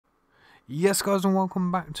Yes guys, and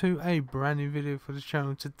welcome back to a brand new video for the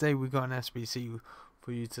channel. Today we got an SBC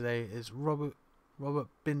for you. Today is Robin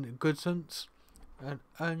Gosen's, and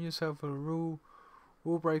earn yourself a rule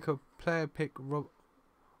breaker player pick. Robin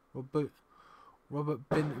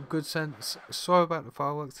Gosen's. Sorry about the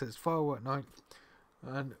fireworks, it's firework night.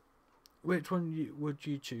 And which one would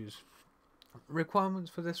you choose?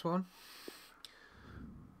 Requirements for this one: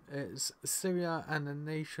 it's Syria and the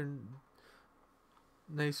nation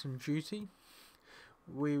duty.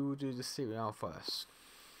 We will do the Syria first.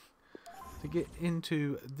 To get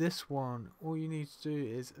into this one, all you need to do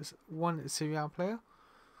is one Syria player,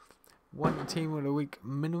 one team of the week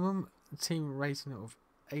minimum, team rating of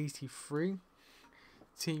 83,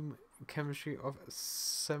 team chemistry of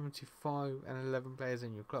 75, and 11 players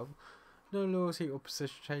in your club. No loyalty or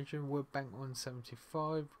position changing. We're banked on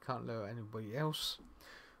 75. Can't lower anybody else.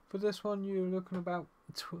 For this one, you're looking about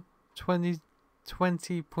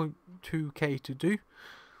 20.2k to do.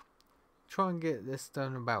 Try and get this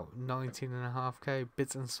done about 19.5k.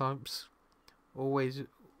 Bits and snipes always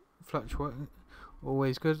fluctuate,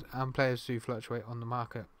 always good, and players do fluctuate on the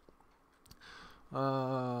market.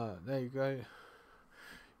 There you go.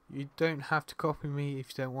 You don't have to copy me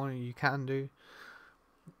if you don't want to. You can do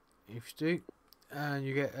if you do, and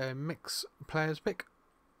you get a mixed players pick,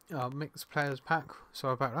 mixed players pack.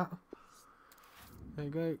 Sorry about that. There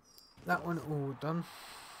you go. That one all done,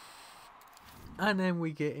 and then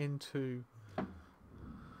we get into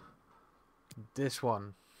this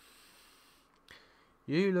one.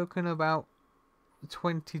 You're looking about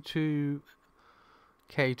 22k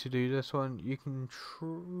to do this one. You can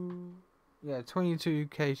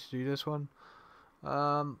 22k to do this one.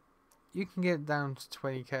 You can get down to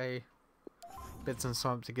 20k. Bits and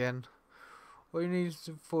snipes again. All you need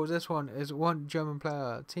for this one is one German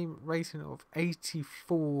player, team rating of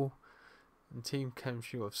 84. And team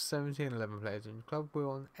chemistry of 70 and 11 players in your club. We're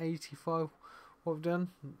on 85. What we've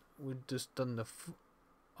done, we've just done the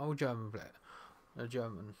old German player, a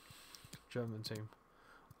German team.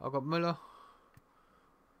 I've got Müller.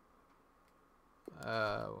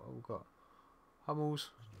 We've got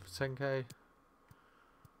Hummels 10k.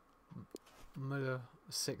 Müller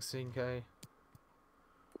 16k.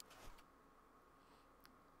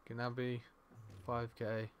 Gnabry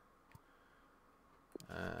 5k.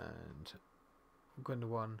 And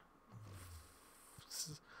Gundogan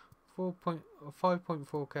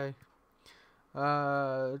 5.4k.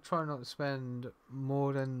 Try not to spend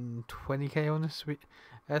more than 20k on this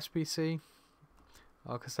SBC.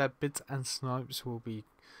 Like I said, bits and snipes will be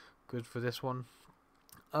good for this one.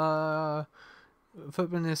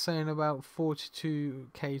 Footman is saying about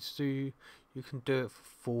 42k to do. You can do it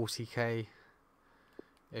for 40k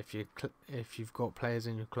if you've got players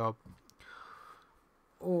in your club.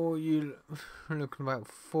 Or you're looking about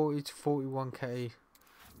 40 to 41k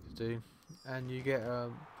to do, and you get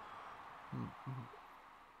a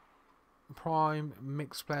prime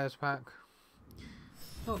mixed players pack.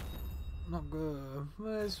 Not good.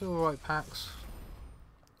 It's alright packs.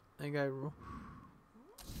 There you go.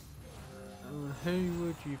 Who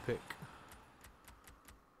would you pick?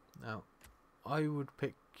 Now, I would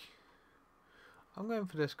pick. I'm going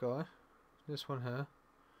for this guy. This one here.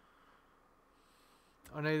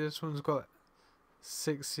 I know this one's got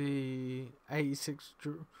 86.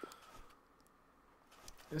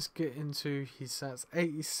 Let's get into his stats.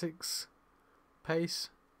 86 pace,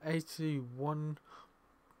 81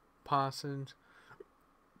 passing,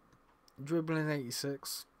 dribbling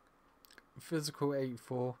 86, physical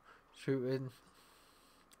 84, shooting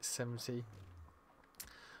 70.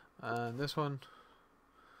 And this one,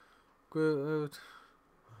 good.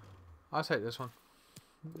 I'll take this one.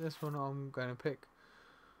 This one I'm going to pick.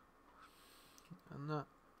 And that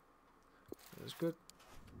is good.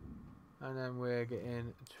 And then we're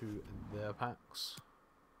getting to the packs.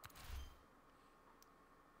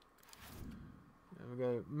 There we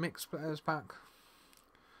go, mixed players pack.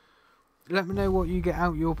 Let me know what you get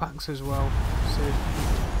out your packs as well. So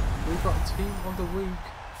we've got team of the week.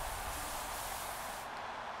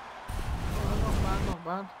 Oh, not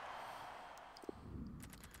bad.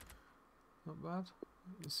 Not bad.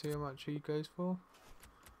 Let's see how much he goes for.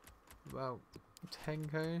 About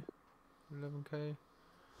 10k, 11k.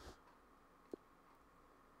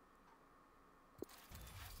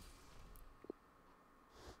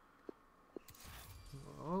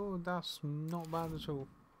 Oh, that's not bad at all.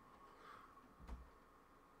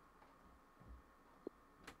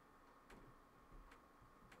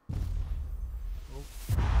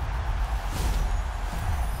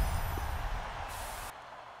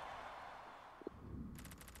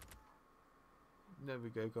 there we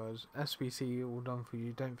go, guys. SBC all done for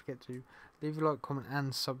you. Don't forget to leave a like, comment,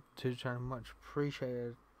 and sub to the channel. Much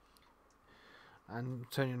appreciated. And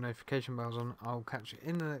turn your notification bells on. I'll catch you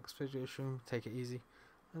in the next video stream. Take it easy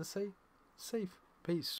and stay safe. Peace.